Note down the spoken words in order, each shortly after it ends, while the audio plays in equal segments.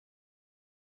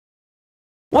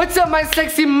What's up, my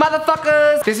sexy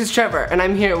motherfuckers? This is Trevor, and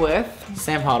I'm here with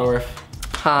Sam Hodorf.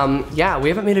 Yeah, we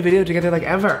haven't made a video together like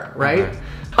ever, right?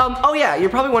 Oh yeah, you're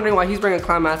probably wondering why he's wearing a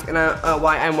clown mask and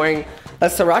why I'm wearing a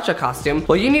sriracha costume.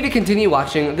 Well, you need to continue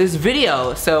watching this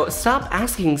video, so stop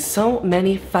asking so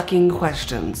many fucking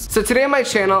questions. So today on my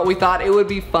channel, we thought it would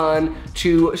be fun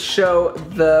to show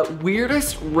the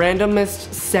weirdest, randomest,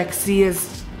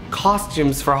 sexiest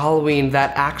costumes for Halloween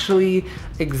that actually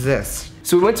exist.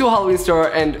 So we went to a Halloween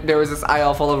store and there was this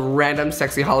aisle full of random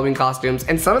sexy Halloween costumes,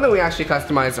 and some of them we actually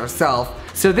customized ourselves.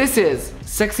 So this is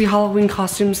sexy Halloween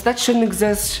costumes that shouldn't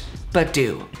exist, but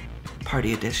do.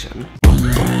 Party edition.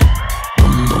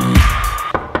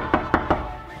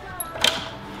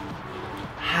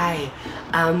 Hi,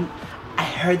 I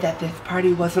heard that this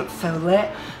party wasn't so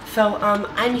lit, so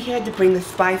I'm here to bring the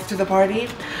spice to the party.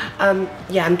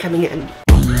 Yeah, I'm coming in.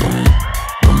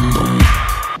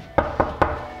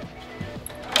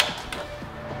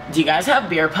 Do you guys have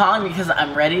beer pong? Because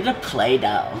I'm ready to play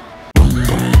doh.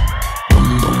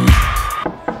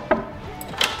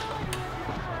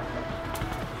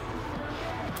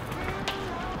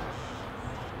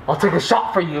 I'll take a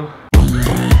shot for you.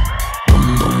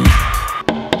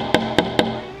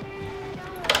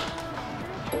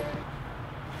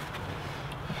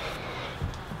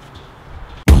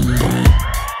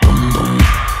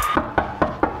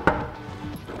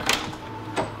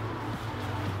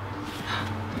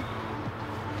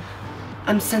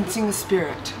 I'm sensing a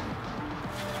spirit.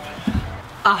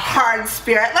 A hard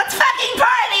spirit. Let's fucking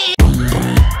party!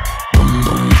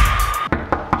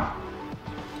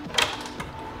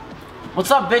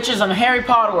 What's up, bitches? I'm Harry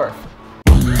Potterworth.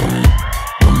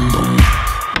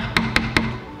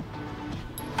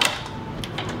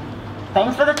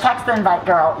 Thanks for the text invite,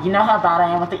 girl. You know how bad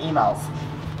I am with the emails.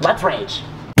 Let's rage.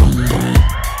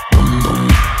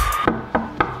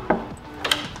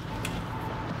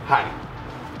 Hi.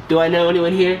 Do I know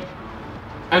anyone here?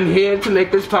 I'm here to make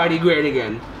this party great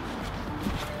again.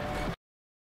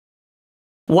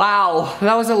 Wow,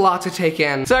 that was a lot to take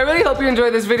in. So I really hope you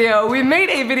enjoyed this video. We made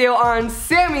a video on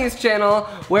Sammy's channel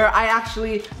where I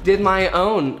actually did my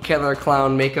own killer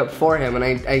clown makeup for him, and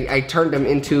I turned him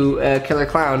into a killer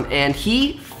clown, and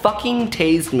he fucking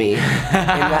tased me in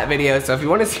that video. So if you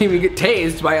want to see me get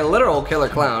tased by a literal killer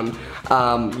clown,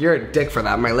 you're a dick for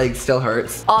that. My leg still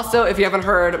hurts. Also, if you haven't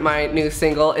heard, my new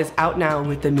single is out now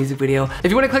with the music video. If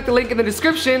you want to click the link in the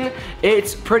description,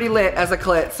 it's pretty lit as a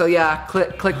clit. So yeah,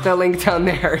 click the link down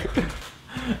there.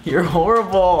 You're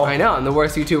horrible. I know, I'm the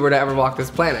worst YouTuber to ever walk this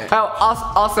planet. Oh,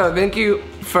 also, thank you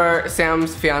for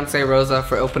Sam's fiance Rosa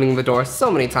for opening the door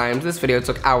so many times. This video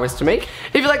took hours to make.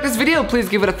 If you like this video, please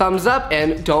give it a thumbs up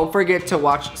and don't forget to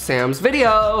watch Sam's video.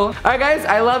 All right, guys,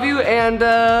 I love you, and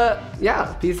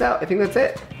yeah, peace out. I think that's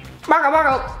it.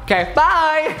 Margo. Okay,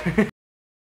 bye.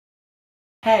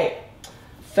 Hey,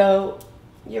 so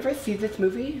you ever see this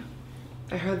movie?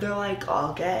 I heard they're like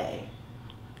all gay.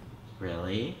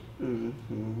 Really?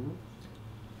 Mm-hmm.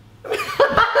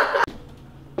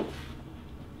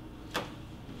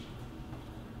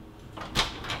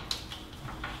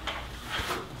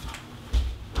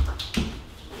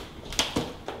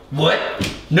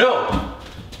 What? No!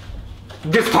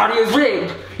 This party is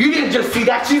rigged! You didn't just see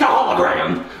that, she's a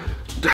hologram!